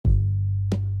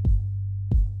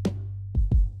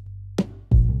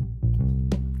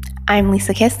I'm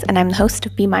Lisa Kiss, and I'm the host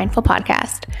of Be Mindful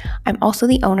Podcast. I'm also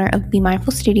the owner of Be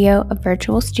Mindful Studio, a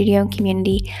virtual studio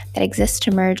community that exists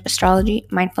to merge astrology,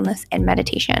 mindfulness, and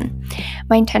meditation.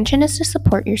 My intention is to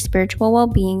support your spiritual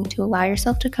well-being to allow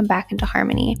yourself to come back into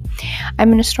harmony.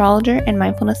 I'm an astrologer and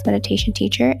mindfulness meditation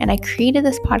teacher, and I created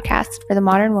this podcast for the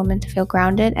modern woman to feel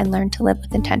grounded and learn to live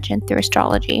with intention through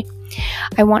astrology.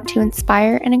 I want to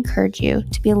inspire and encourage you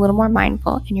to be a little more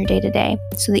mindful in your day-to-day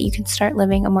so that you can start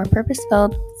living a more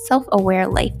purpose-filled, self-aware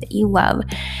life that you love.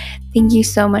 Thank you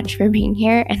so much for being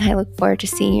here, and I look forward to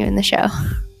seeing you in the show.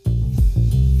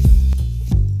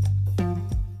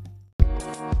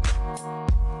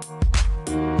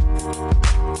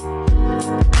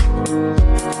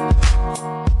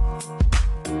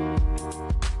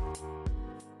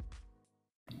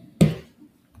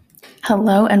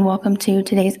 Hello, and welcome to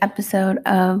today's episode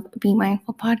of Be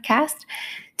Mindful Podcast.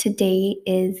 Today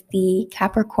is the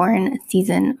Capricorn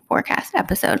season forecast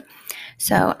episode.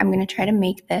 So I'm going to try to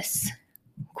make this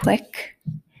quick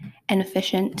and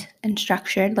efficient and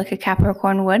structured like a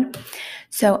Capricorn would.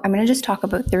 So I'm going to just talk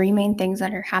about three main things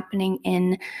that are happening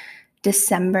in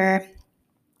December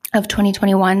of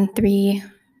 2021, three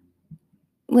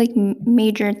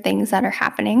major things that are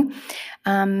happening.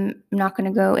 I'm not going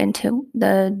to go into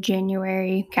the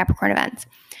January Capricorn events.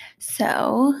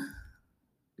 So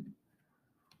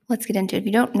let's get into it. If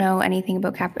you don't know anything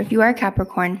about Capricorn, if you are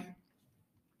Capricorn,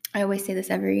 I always say this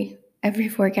every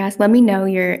forecast. Let me know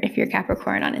if you're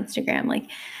Capricorn on Instagram.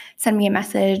 Send me a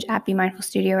message at Be Mindful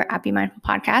Studio or at Be Mindful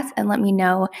Podcast and let me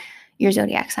know your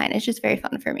zodiac sign. It's just very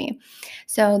fun for me.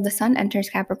 So the sun enters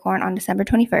Capricorn on December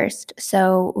 21st.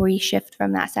 So we shift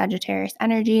from that Sagittarius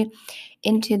energy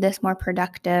into this more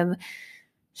productive,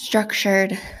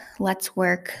 structured, let's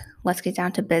work, let's get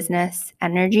down to business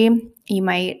energy. You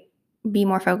might be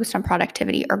more focused on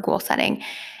productivity or goal setting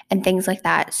and things like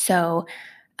that. So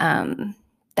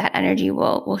that energy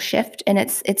will shift, and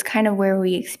it's kind of where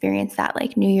we experience that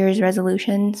like New Year's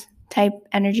resolutions type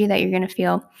energy that you're going to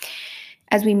feel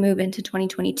as we move into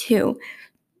 2022.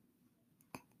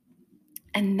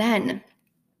 And then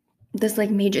this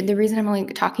the reason I'm only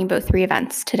talking about three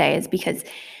events today is because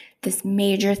this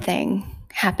major thing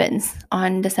happens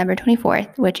on December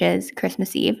 24th, which is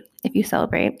Christmas Eve, if you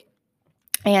celebrate.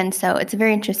 And so it's a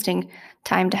very interesting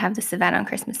time to have this event on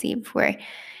Christmas Eve where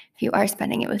if you are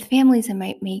spending it with families, it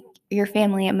might make your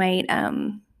family, it might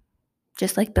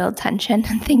just build tension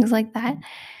and things like that.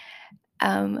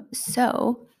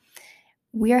 So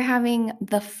we are having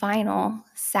the final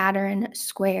Saturn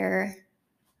square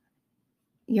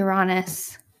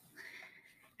Uranus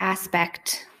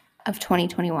aspect of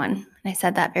 2021. And I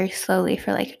said that very slowly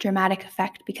for dramatic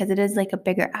effect because it is a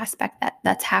bigger aspect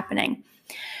that's happening.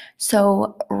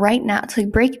 So right now, to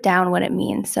break down what it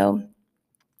means. So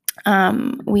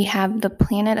we have the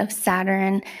planet of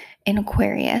Saturn in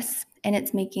Aquarius, and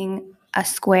it's making a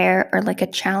square or a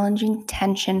challenging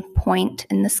tension point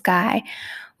in the sky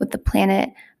with the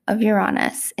planet of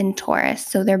Uranus in Taurus.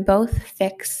 So they're both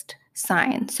fixed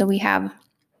signs. So we have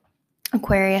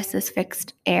Aquarius is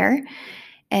fixed air,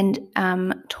 and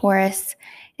Taurus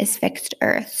is fixed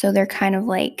earth. So they're kind of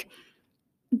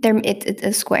it's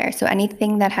a square. So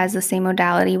anything that has the same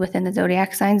modality within the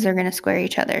zodiac signs, they're going to square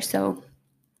each other. So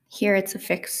here it's a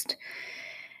fixed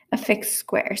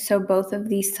square. So both of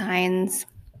these signs,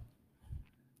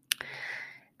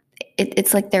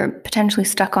 it's like they're potentially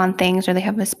stuck on things, or they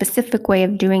have a specific way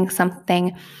of doing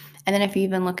something. And then if you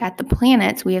even look at the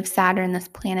planets, we have Saturn, this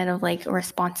planet of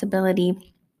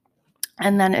responsibility.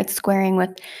 And then it's squaring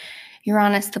with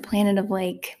Uranus, the planet of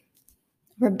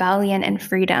rebellion and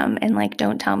freedom and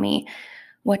don't tell me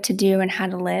what to do and how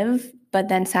to live. But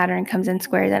then Saturn comes in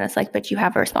squares and it's but you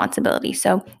have a responsibility.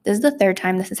 So this is the third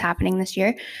time this is happening this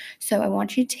year. So I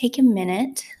want you to take a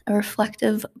minute, a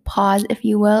reflective pause, if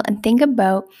you will, and think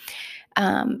about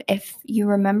if you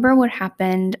remember what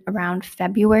happened around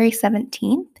February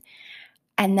 17th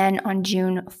and then on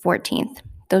June 14th.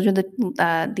 Those are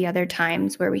the other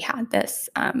times where we had this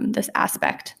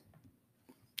aspect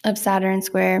of Saturn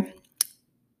square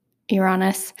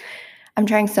Uranus. I'm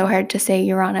trying so hard to say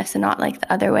Uranus and not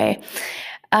the other way.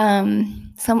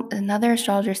 Another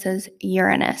astrologer says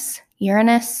Uranus,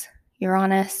 Uranus,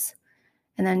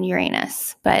 and then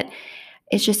Uranus, but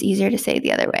it's just easier to say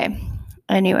the other way.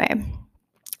 Anyway,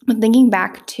 thinking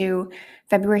back to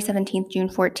February 17th, June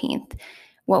 14th,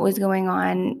 what was going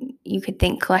on, you could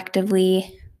think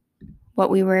collectively what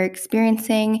we were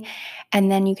experiencing, and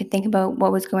then you could think about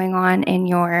what was going on in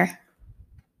your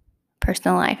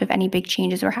personal life, if any big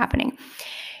changes were happening.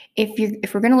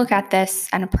 If we're going to look at this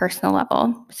on a personal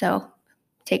level, so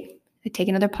take take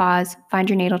another pause, find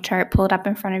your natal chart, pull it up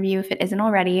in front of you if it isn't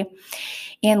already,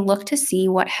 and look to see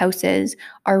what houses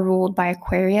are ruled by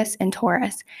Aquarius and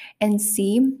Taurus, and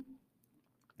see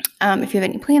if you have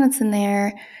any planets in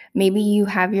there. Maybe you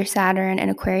have your Saturn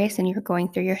and Aquarius and you're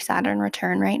going through your Saturn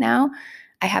return right now.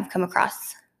 I have come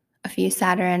across a few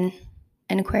Saturn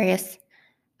and Aquarius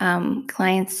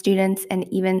clients, students,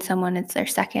 and even someone, it's their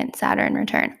second Saturn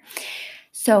return.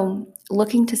 So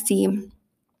looking to see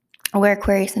where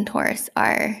Aquarius and Taurus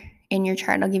are in your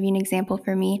chart. I'll give you an example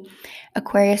for me.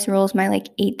 Aquarius rules my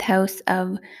 8th house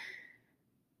of,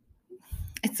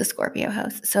 it's the Scorpio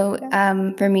house. So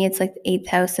for me, it's the 8th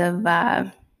house of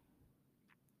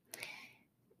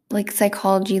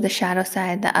psychology, the shadow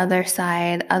side, the other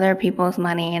side, other people's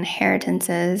money,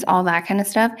 inheritances, all that kind of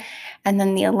stuff. And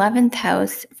then the 11th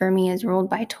house for me is ruled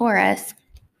by Taurus,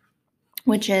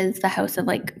 which is the house of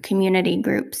community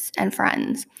groups and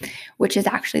friends, which is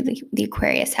actually the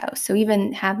Aquarius house. So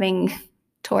even having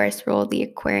Taurus rule the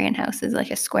Aquarian house is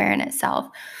a square in itself.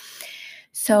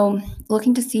 So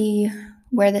looking to see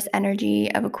where this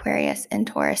energy of Aquarius and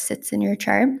Taurus sits in your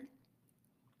chart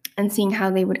and seeing how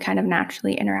they would kind of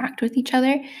naturally interact with each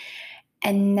other.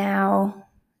 And now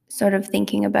sort of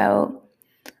thinking about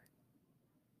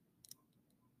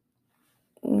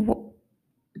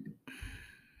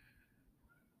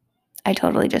I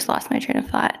totally just lost my train of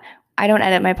thought. I don't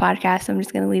edit my podcast, so I'm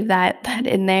just going to leave that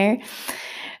in there.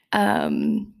 I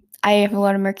have a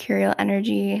lot of mercurial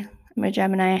energy. I'm a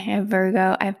Gemini. I have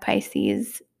Virgo. I have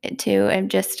Pisces too.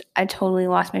 I totally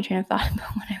lost my train of thought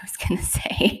about what I was going to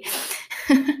say.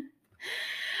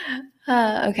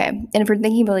 Okay. And if we're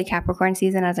thinking about Capricorn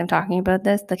season, as I'm talking about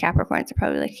this, the Capricorns are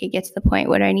probably hey, get to the point.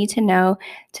 What do I need to know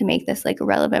to make this a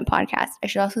relevant podcast? I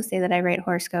should also say that I write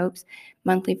horoscopes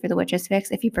monthly for the Witches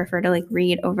Fix. If you prefer to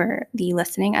read over the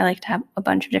listening, I like to have a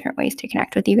bunch of different ways to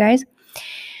connect with you guys.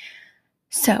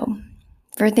 So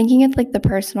for thinking of the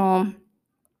personal,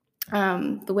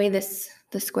 the way the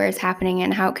square is happening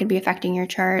and how it could be affecting your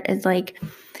chart is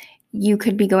you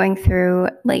could be going through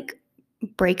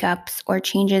breakups or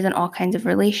changes in all kinds of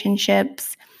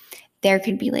relationships. There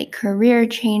could be career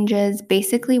changes.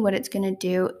 Basically what it's going to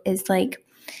do is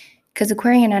because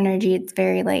Aquarian energy, it's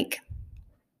very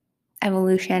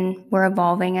evolution. We're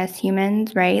evolving as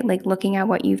humans, right? Looking at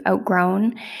what you've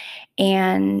outgrown,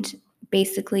 and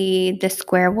basically the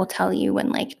square will tell you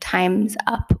when time's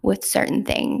up with certain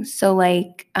things. So if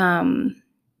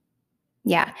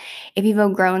you've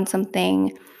outgrown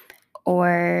something,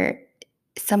 or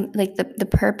some the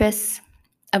purpose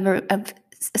of a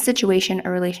situation,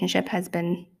 a relationship has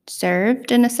been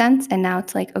served in a sense, and now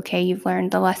it's okay, you've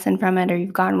learned the lesson from it, or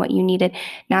you've gotten what you needed.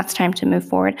 Now it's time to move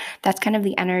forward. That's kind of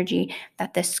the energy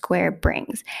that this square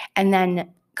brings. And then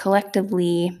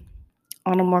collectively,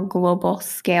 on a more global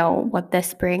scale, what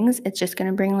this brings, it's just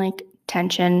going to bring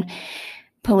tension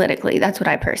politically. That's what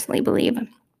I personally believe.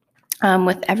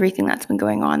 With everything that's been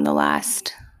going on the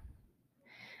last,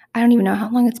 I don't even know how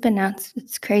long it's been now.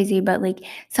 It's crazy, but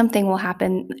something will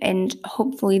happen, and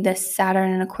hopefully this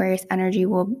Saturn and Aquarius energy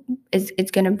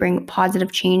is going to bring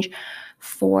positive change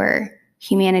for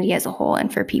humanity as a whole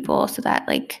and for people, so that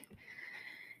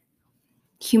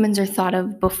humans are thought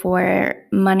of before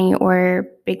money or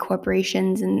big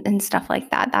corporations and stuff like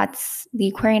that. That's the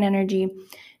Aquarian energy.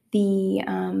 It's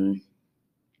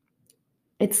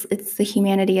the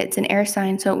humanity. It's an air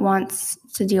sign, so it wants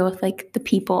to deal with the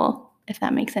people, if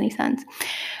that makes any sense.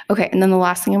 Okay, and then the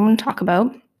last thing I'm going to talk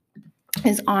about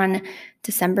is on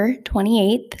December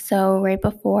 28th, so right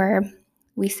before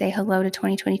we say hello to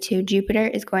 2022, Jupiter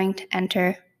is going to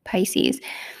enter Pisces.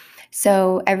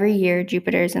 So every year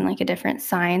Jupiter is in a different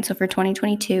sign. So for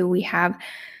 2022, we have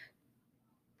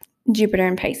Jupiter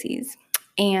in Pisces.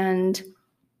 And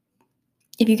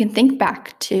if you can think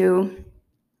back to,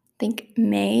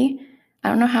 May, I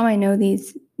don't know how I know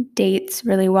these dates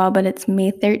really well, but it's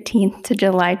May 13th to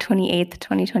July 28th,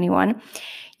 2021.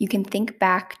 You can think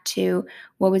back to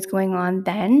what was going on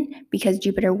then, because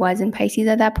Jupiter was in Pisces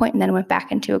at that point and then went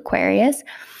back into Aquarius.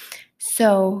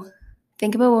 So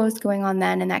think about what was going on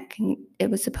then, and it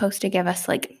was supposed to give us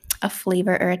a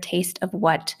flavor or a taste of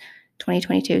what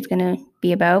 2022 is going to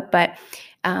be about. But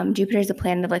Jupiter is a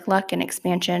planet of luck and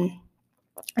expansion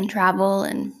and travel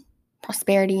and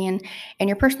prosperity, and in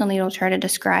your personal natal chart, it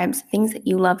describes things that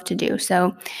you love to do.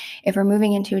 So if we're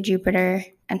moving into a Jupiter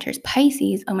enters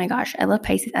Pisces, oh my gosh, I love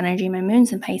Pisces energy. My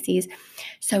moon's in Pisces.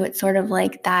 So it's sort of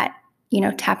that,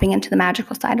 tapping into the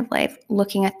magical side of life,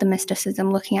 looking at the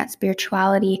mysticism, looking at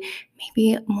spirituality,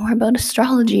 maybe more about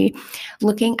astrology,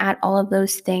 looking at all of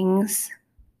those things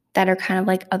that are kind of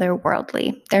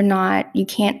otherworldly. They're not, you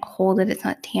can't hold it. It's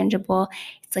not tangible.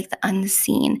 It's like the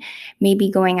unseen. Maybe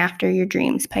going after your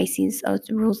dreams. Pisces, it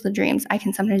rules the dreams. I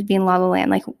can sometimes be in La La Land,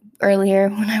 like earlier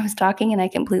when I was talking and I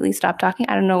completely stopped talking.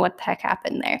 I don't know what the heck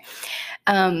happened there.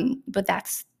 But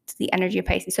that's the energy of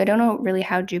Pisces. So I don't know really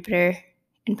how Jupiter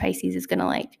in Pisces is going to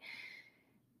like,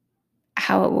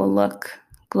 how it will look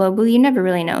globally. You never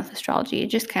really know with astrology. It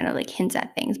just kind of like hints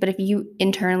at things. But if you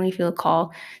internally feel a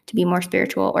call to be more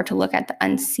spiritual or to look at the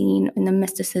unseen and the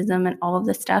mysticism and all of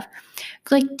this stuff,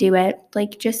 like do it.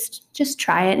 Like just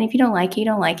try it. And if you don't like it, you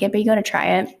don't like it, but you got to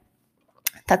try it.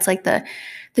 That's like the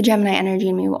Gemini energy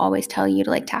in me will always tell you to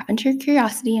like tap into your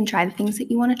curiosity and try the things that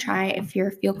you want to try. If you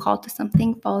feel called to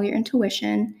something, follow your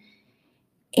intuition.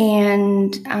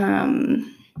 And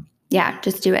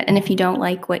just do it. And if you don't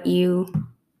like what you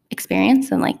experience,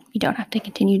 then like you don't have to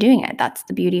continue doing it. That's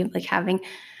the beauty of like having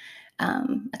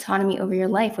autonomy over your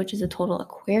life, which is a total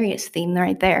Aquarius theme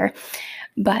right there.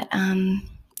 But I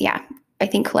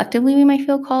think collectively we might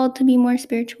feel called to be more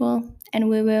spiritual and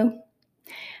woo-woo.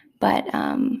 But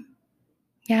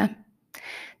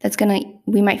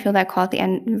we might feel that call at the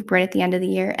end, right at the end of the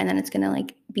year, and then it's gonna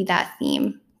like be that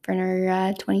theme for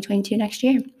our 2022 next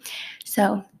year.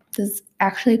 So this is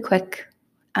actually a quick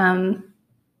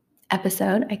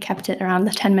episode. I kept it around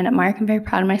the 10-minute mark. I'm very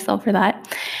proud of myself for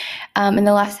that. And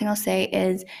the last thing I'll say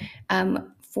is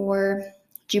for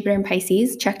Jupiter and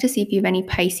Pisces, check to see if you have any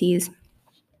Pisces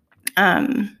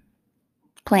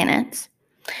planets.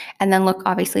 And then look,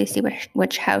 obviously, see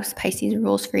which house Pisces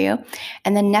rules for you.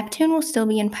 And then Neptune will still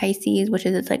be in Pisces, which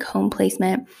is its like home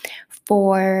placement,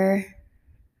 for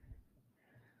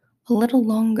a little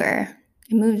longer.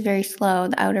 It moves very slow,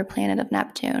 the outer planet of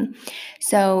Neptune.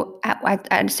 So at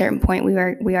a certain point, we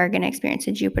are going to experience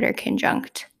a Jupiter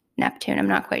conjunct Neptune. I'm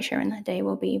not quite sure when that day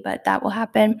will be, but that will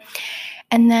happen.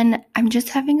 And then I'm just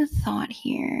having a thought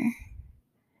here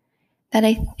that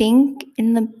I think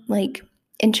in the like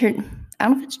I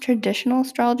don't know if it's traditional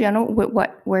astrology. I don't know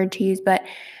what word to use, but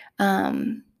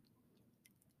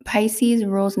Pisces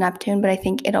rules Neptune, but I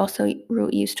think it also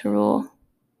used to rule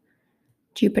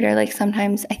Jupiter. Like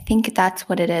sometimes I think that's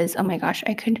what it is. Oh my gosh,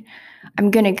 I'm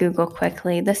going to Google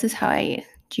quickly. This is how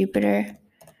Jupiter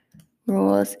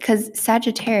rules, because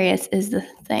Sagittarius is the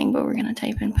thing, but we're going to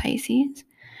type in Pisces.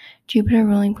 Jupiter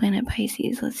ruling planet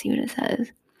Pisces. Let's see what it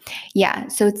says. Yeah,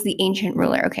 so it's the ancient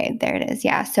ruler. Okay, there it is.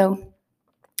 Yeah, so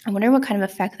I wonder what kind of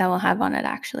effect that will have on it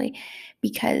actually,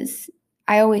 because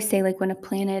I always say like when a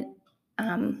planet,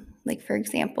 like for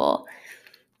example,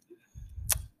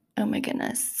 oh my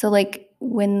goodness. So like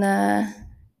when oh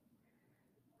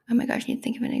my gosh, I need to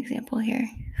think of an example here.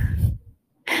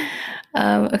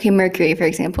 Okay, Mercury, for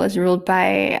example, is ruled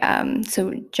by,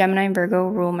 so Gemini and Virgo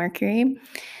rule Mercury.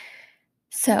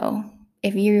 So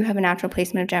if you have a natural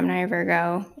placement of Gemini or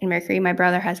Virgo and Mercury, my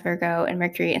brother has Virgo and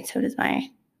Mercury, and so does my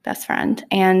best friend.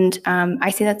 And I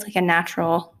say that's like a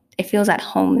natural, it feels at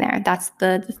home there. That's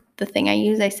the thing I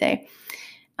use. I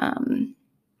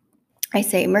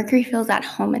say Mercury feels at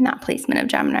home in that placement of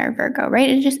Gemini or Virgo, right?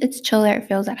 It's chill there. It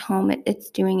feels at home. It's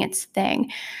doing its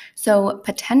thing. So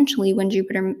potentially when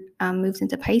Jupiter moves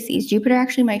into Pisces, Jupiter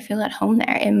actually might feel at home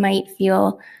there. It might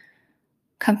feel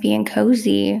comfy and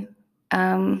cozy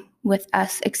with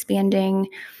us expanding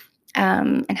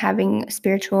and having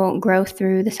spiritual growth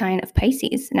through the sign of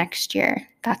Pisces next year.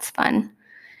 That's fun.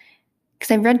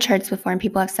 Because I've read charts before and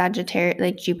people have Sagittarius,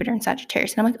 like Jupiter and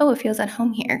Sagittarius. And I'm like, oh, it feels at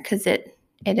home here because it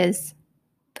is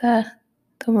the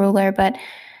ruler, but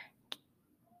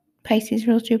Pisces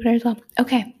rules Jupiter as well.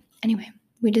 Okay. Anyway,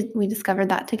 we discovered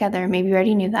that together. Maybe you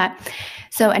already knew that.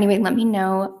 So anyway, let me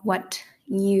know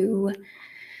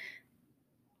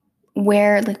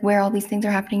where all these things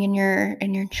are happening in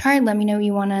your chart. Let me know what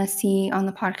you want to see on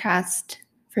the podcast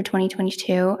for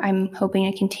 2022. I'm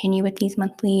hoping to continue with these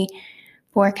monthly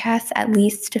forecasts, at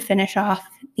least to finish off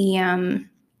the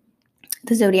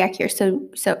zodiac year.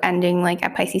 So ending like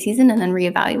at Pisces season and then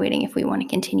reevaluating if we want to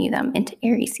continue them into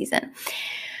Aries season.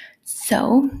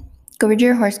 So go read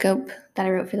your horoscope that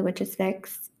I wrote for the Witches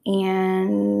Fix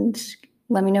and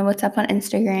let me know what's up on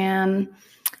Instagram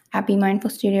at Be Mindful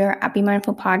Studio or at Be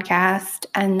Mindful Podcast.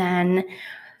 And then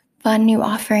fun new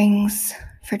offerings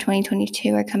for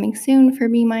 2022 are coming soon for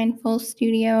Be Mindful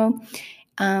Studio.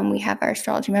 We have our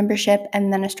astrology membership,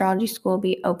 and then astrology school will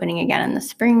be opening again in the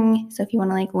spring. So if you want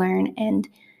to like learn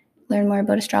more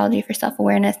about astrology for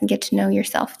self-awareness and get to know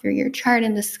yourself through your chart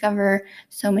and discover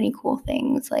so many cool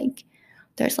things, like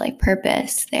there's like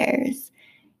purpose, there's,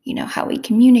 how we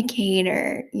communicate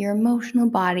or your emotional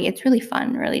body. It's really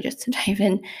fun, really, just to dive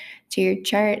in to your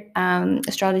chart.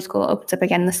 Astrology school opens up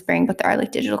again in the spring, but there are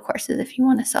like digital courses if you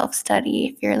want to self-study,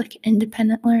 if you're like an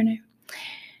independent learner.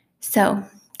 So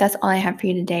that's all I have for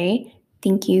you today.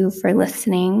 Thank you for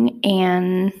listening,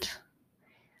 and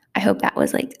I hope that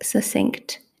was like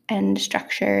succinct and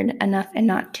structured enough and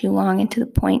not too long and to the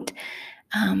point,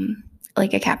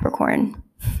 like a Capricorn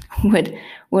would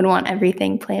want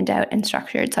everything planned out and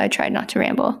structured. So I tried not to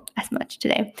ramble as much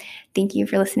today. Thank you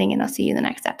for listening, and I'll see you in the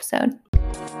next episode.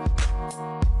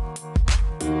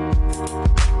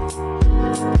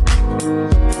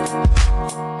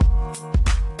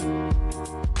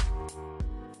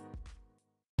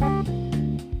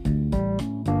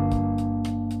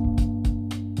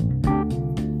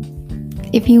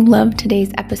 If you loved today's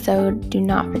episode, do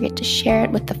not forget to share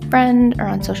it with a friend or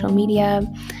on social media,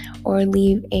 or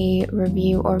leave a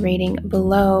review or rating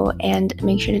below, and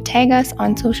make sure to tag us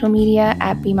on social media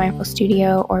at Be Mindful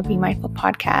Studio or Be Mindful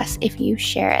Podcast if you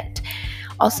share it.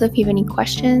 Also, if you have any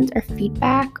questions or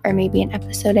feedback, or maybe an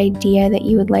episode idea that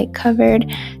you would like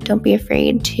covered, don't be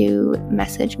afraid to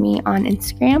message me on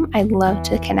Instagram. I'd love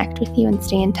to connect with you and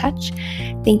stay in touch.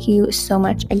 Thank you so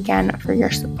much again for your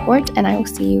support, and I will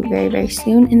see you very, very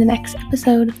soon in the next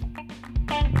episode.